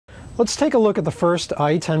Let's take a look at the first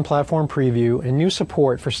IE10 platform preview and new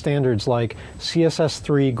support for standards like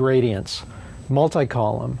CSS3 gradients,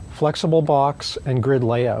 multi-column, flexible box, and grid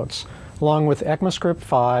layouts, along with ECMAScript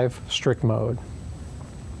 5 strict mode.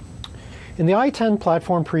 In the IE10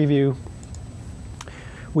 platform preview,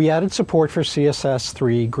 we added support for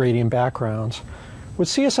CSS3 gradient backgrounds. With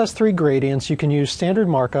CSS3 gradients, you can use standard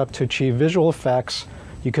markup to achieve visual effects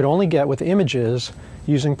you could only get with images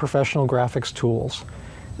using professional graphics tools.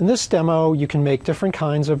 In this demo, you can make different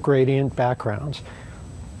kinds of gradient backgrounds.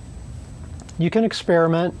 You can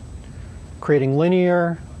experiment creating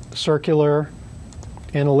linear, circular,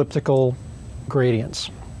 and elliptical gradients.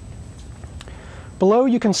 Below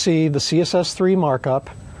you can see the CSS3 markup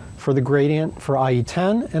for the gradient for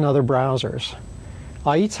IE10 and other browsers.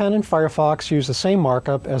 IE10 and Firefox use the same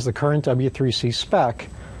markup as the current W3C spec,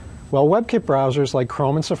 while WebKit browsers like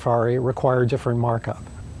Chrome and Safari require different markup.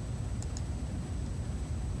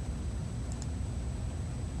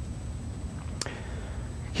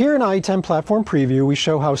 Here in IE10 Platform Preview, we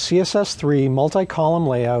show how CSS3 multi-column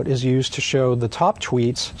layout is used to show the top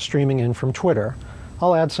tweets streaming in from Twitter.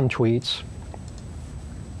 I'll add some tweets.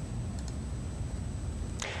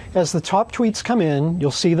 As the top tweets come in, you'll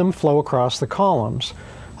see them flow across the columns.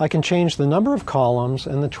 I can change the number of columns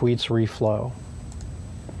and the tweets reflow.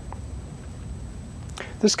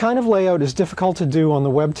 This kind of layout is difficult to do on the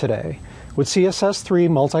web today. With CSS3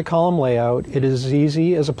 multi-column layout, it is as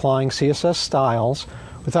easy as applying CSS styles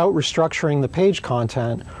without restructuring the page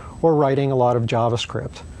content or writing a lot of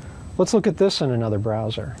JavaScript. Let's look at this in another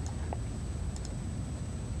browser.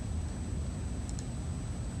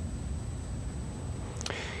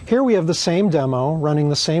 Here we have the same demo running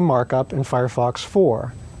the same markup in Firefox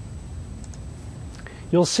 4.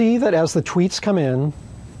 You'll see that as the tweets come in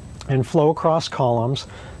and flow across columns,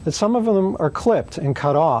 that some of them are clipped and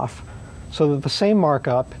cut off so that the same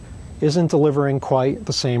markup isn't delivering quite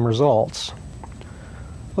the same results.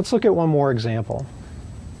 Let's look at one more example.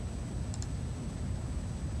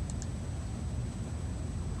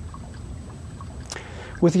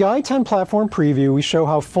 With the IE10 Platform Preview, we show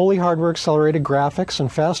how fully hardware-accelerated graphics and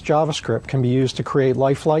fast JavaScript can be used to create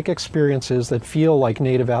lifelike experiences that feel like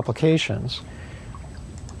native applications.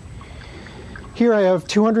 Here I have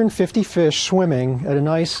 250 fish swimming at a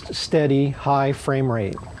nice, steady, high frame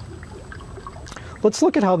rate. Let's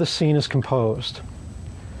look at how the scene is composed.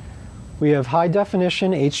 We have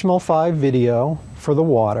high-definition HTML5 video for the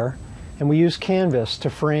water, and we use Canvas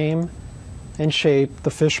to frame and shape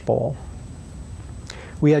the fishbowl.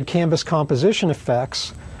 We had Canvas composition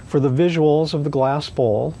effects for the visuals of the glass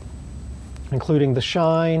bowl, including the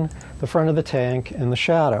shine, the front of the tank, and the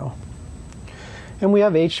shadow. And we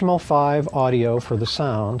have HTML5 audio for the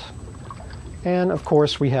sound. And of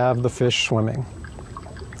course, we have the fish swimming.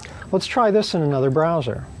 Let's try this in another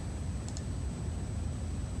browser.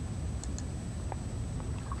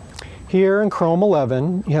 Here in Chrome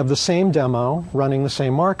 11, you have the same demo running the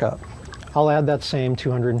same markup. I'll add that same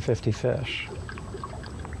 250 fish.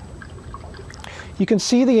 You can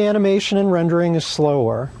see the animation and rendering is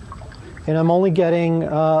slower, and I'm only getting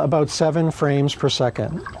about 7 frames per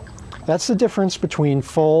second. That's the difference between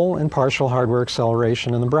full and partial hardware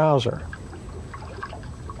acceleration in the browser.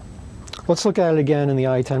 Let's look at it again in the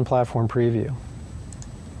IE10 Platform Preview.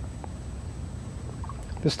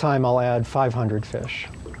 This time I'll add 500 fish.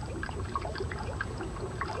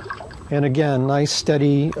 And again, nice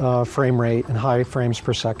steady frame rate and high frames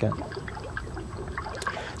per second.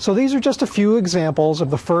 So these are just a few examples of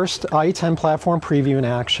the first IE10 Platform Preview in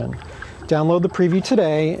action. Download the preview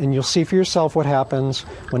today and you'll see for yourself what happens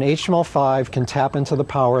when HTML5 can tap into the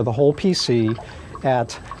power of the whole PC at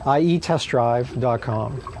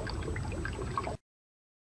ietestdrive.com.